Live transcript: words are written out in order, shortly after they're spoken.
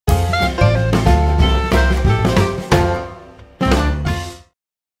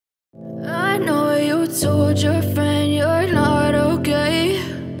told your friend you're not okay,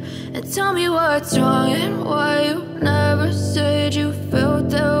 and tell me what's wrong and why you never said you felt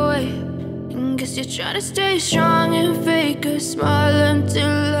that way. And guess you're trying to stay strong and fake a smile until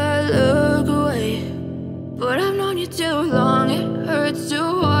I look away. But I've known you too long, it hurts to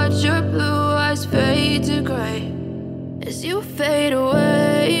watch your blue eyes fade to gray as you fade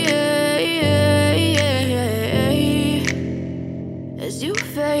away, as you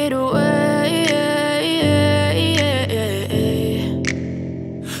fade away.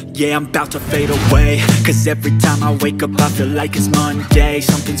 Yeah, I'm about to fade away, cause every time I wake up I feel like it's Monday.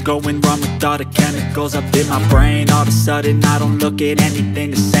 Something's going wrong with all the chemicals up in my brain. All of a sudden I don't look at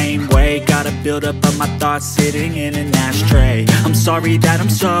anything the same way. Got a build up of my thoughts sitting in an ashtray. I'm sorry that I'm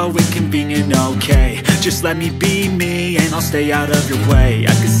so inconvenient, okay. Just let me be me and I'll stay out of your way.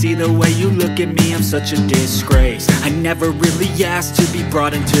 I can see the way you look at me, I'm such a disgrace. I never really asked to be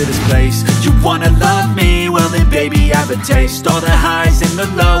brought into this place. You wanna love me? Well then baby I have a taste. All the highs and the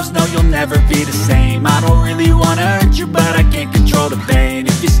lows, no you'll never be the same. I don't really wanna hurt you but I can't control the pain.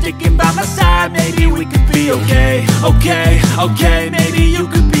 If you're sticking by my side maybe we could be okay. Okay, maybe you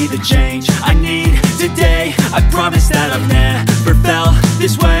could be the change I need today. I promise that I've never felt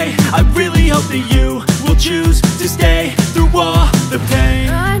this way. I really hope that you will choose to stay through all the pain.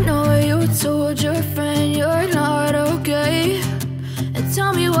 I know you told your friend you're not okay, and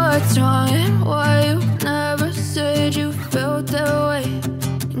tell me what's wrong and why you never said you felt that way.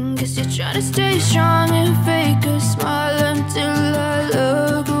 And guess you're trying to stay strong and fake a smile until I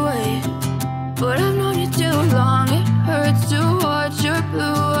look away. But I've known you too long, it hurts to watch your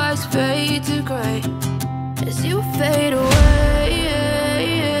blue eyes fade to gray as you fade away,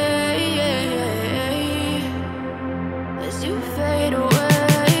 as you fade away,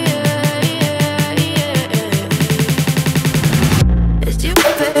 as you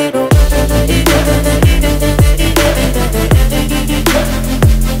fade away.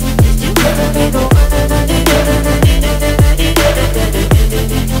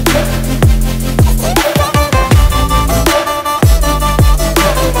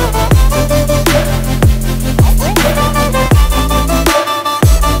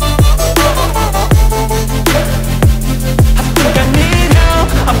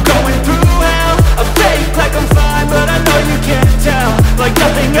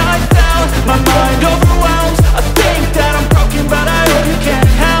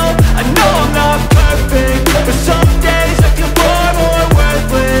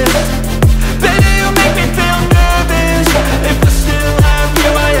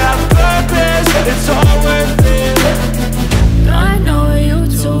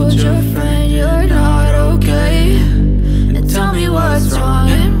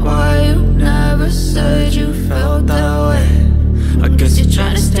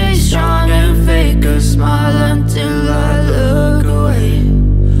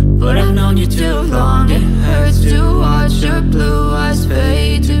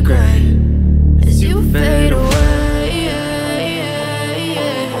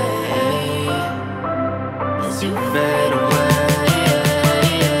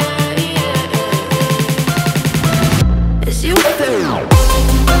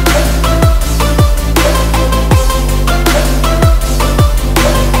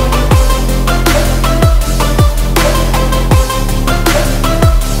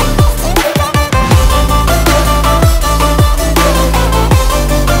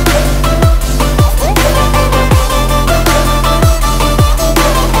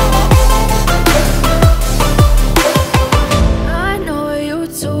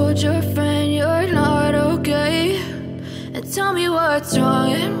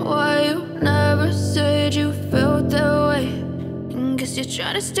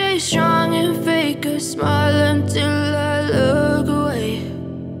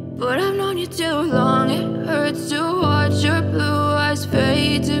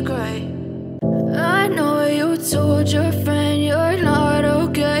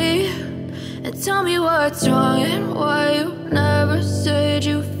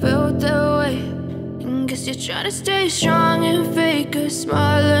 Try to stay strong and fake a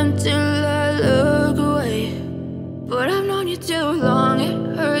smile until I look away. But I've known you too long,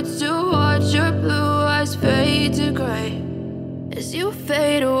 it hurts to watch your blue eyes fade to gray as you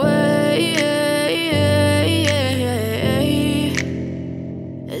fade away,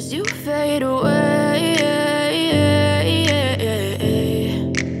 as you fade away.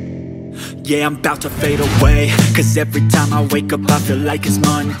 Yeah, I'm about to fade away, cause every time I wake up I feel like it's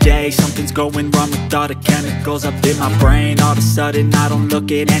Monday. Something's going wrong with all the chemicals up in my brain. All of a sudden I don't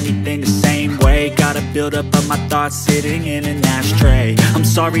look at anything the same way. day. Got a buildup of my thoughts sitting in an ashtray. I'm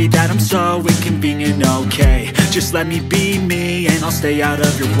sorry that I'm so inconvenient, okay. Just let me be me and I'll stay out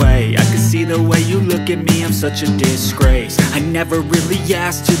of your way. I can see the way you look at me, I'm such a disgrace. I never really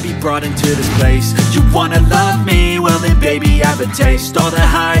asked to be brought into this place. You wanna love me? Well then baby, have a taste. All the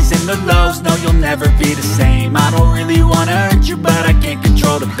highs and the lows, no you'll never be the same. I don't really wanna hurt you, but I can't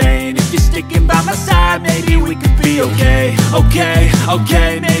control the pain. If you're sticking by my side, maybe we could be okay.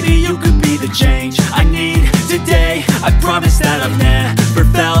 Okay, maybe you could be the change I need today. I promise that I've never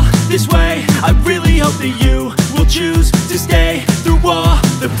felt this way. I really hope that you will choose to stay through all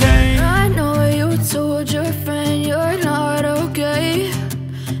the pain. I know you told your friend you're not okay,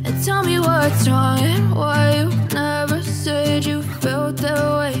 and tell me what's wrong and why you never said you felt that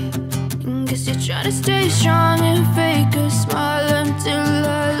way. And guess you're trying to stay strong and fake a smile until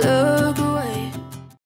I look away.